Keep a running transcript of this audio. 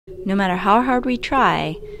No matter how hard we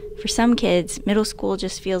try, for some kids, middle school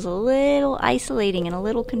just feels a little isolating and a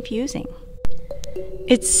little confusing.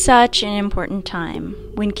 It's such an important time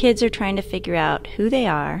when kids are trying to figure out who they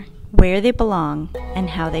are, where they belong, and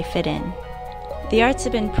how they fit in. The arts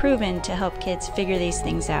have been proven to help kids figure these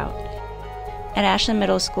things out. At Ashland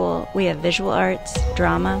Middle School, we have visual arts,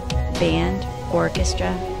 drama, band,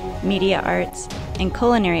 orchestra, media arts, and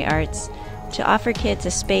culinary arts to offer kids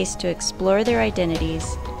a space to explore their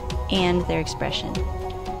identities and their expression.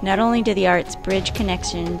 Not only do the arts bridge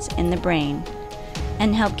connections in the brain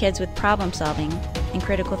and help kids with problem solving and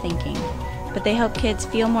critical thinking, but they help kids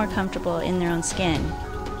feel more comfortable in their own skin.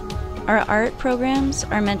 Our art programs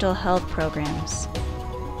are mental health programs.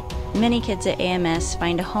 Many kids at AMS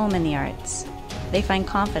find a home in the arts. They find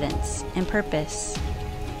confidence and purpose.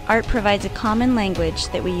 Art provides a common language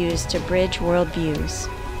that we use to bridge worldviews.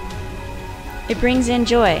 It brings in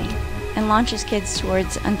joy and launches kids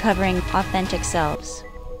towards uncovering authentic selves,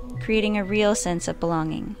 creating a real sense of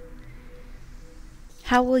belonging.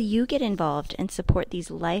 How will you get involved and support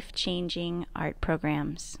these life-changing art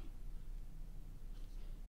programs?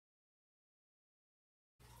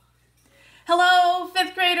 Hello,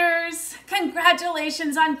 fifth graders!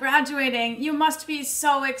 Congratulations on graduating. You must be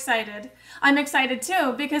so excited. I'm excited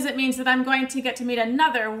too because it means that I'm going to get to meet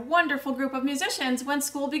another wonderful group of musicians when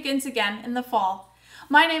school begins again in the fall.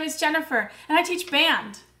 My name is Jennifer and I teach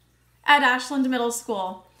band at Ashland Middle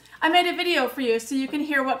School. I made a video for you so you can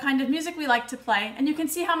hear what kind of music we like to play and you can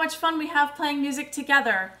see how much fun we have playing music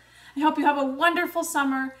together. I hope you have a wonderful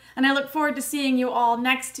summer and I look forward to seeing you all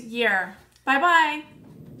next year. Bye-bye.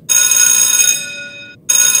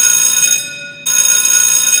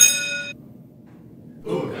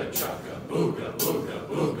 Ooga chaka, ooga, ooga,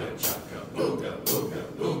 ooga chaka, ooga, ooga,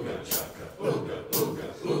 ooga chaka, ooga, ooga,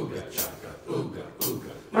 ooga chaka, ooga,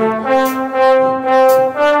 ooga,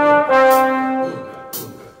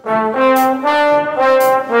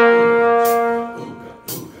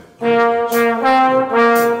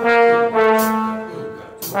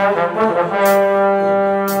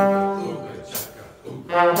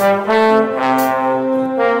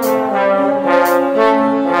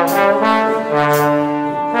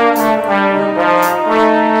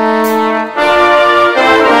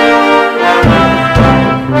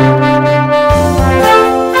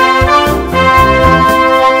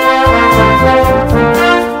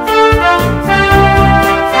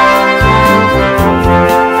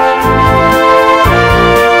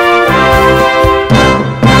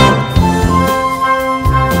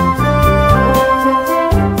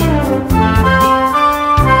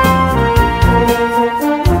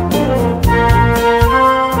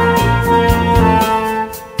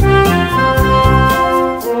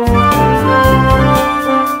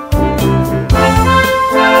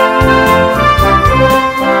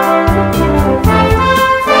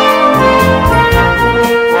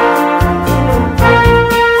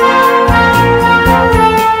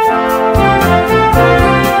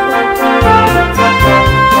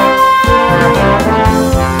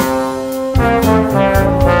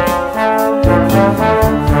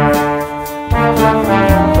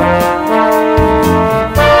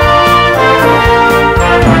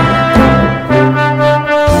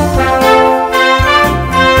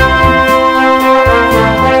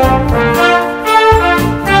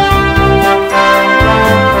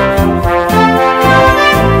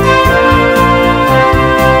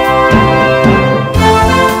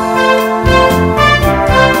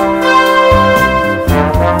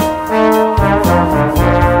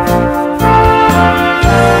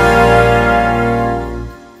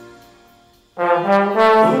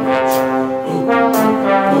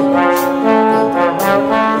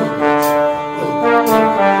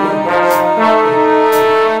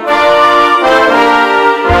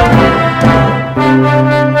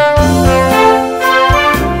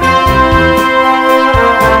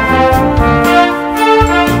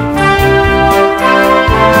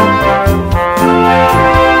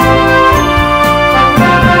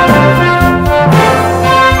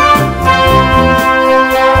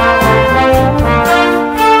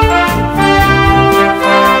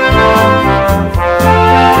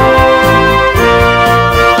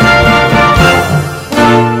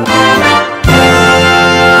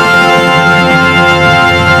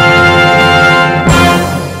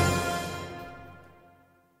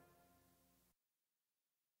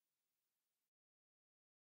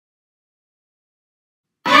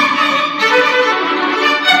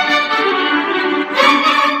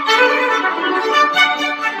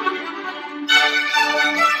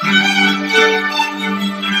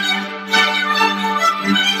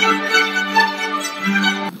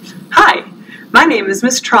 is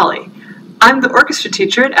Miss Trolley. I'm the orchestra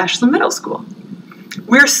teacher at Ashland Middle School.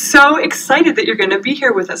 We're so excited that you're going to be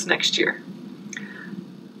here with us next year.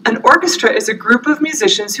 An orchestra is a group of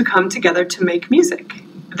musicians who come together to make music.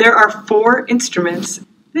 There are 4 instruments.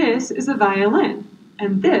 This is a violin,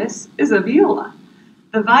 and this is a viola.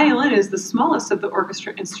 The violin is the smallest of the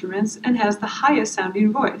orchestra instruments and has the highest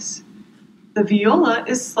sounding voice. The viola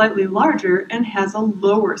is slightly larger and has a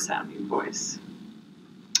lower sounding voice.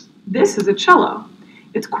 This is a cello.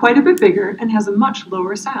 It's quite a bit bigger and has a much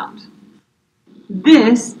lower sound.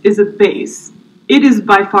 This is a bass. It is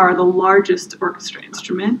by far the largest orchestra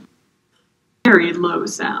instrument. Very low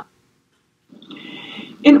sound.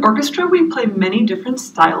 In orchestra, we play many different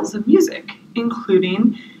styles of music,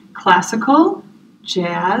 including classical,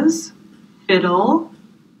 jazz, fiddle,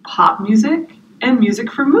 pop music, and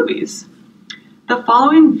music for movies. The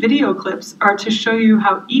following video clips are to show you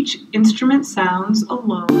how each instrument sounds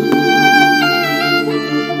alone.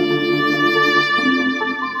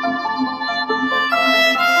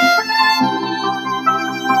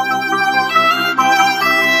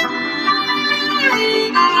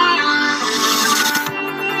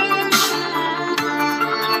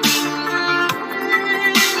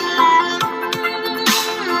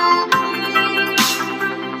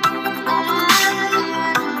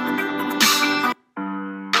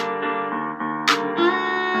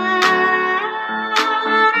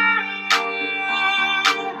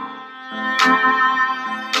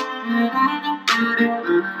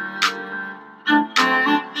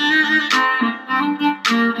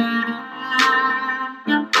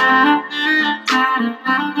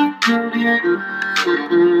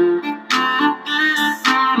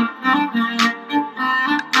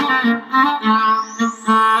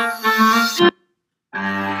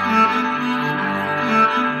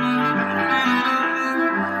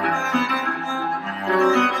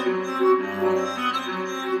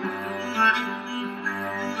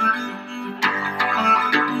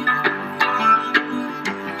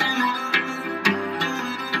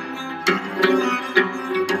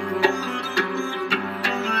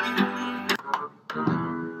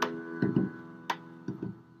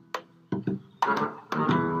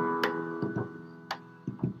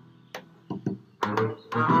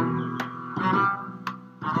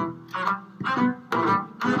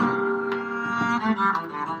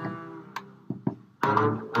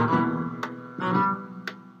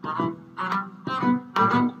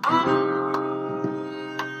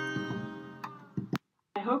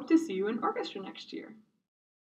 I hope to see you in orchestra next year.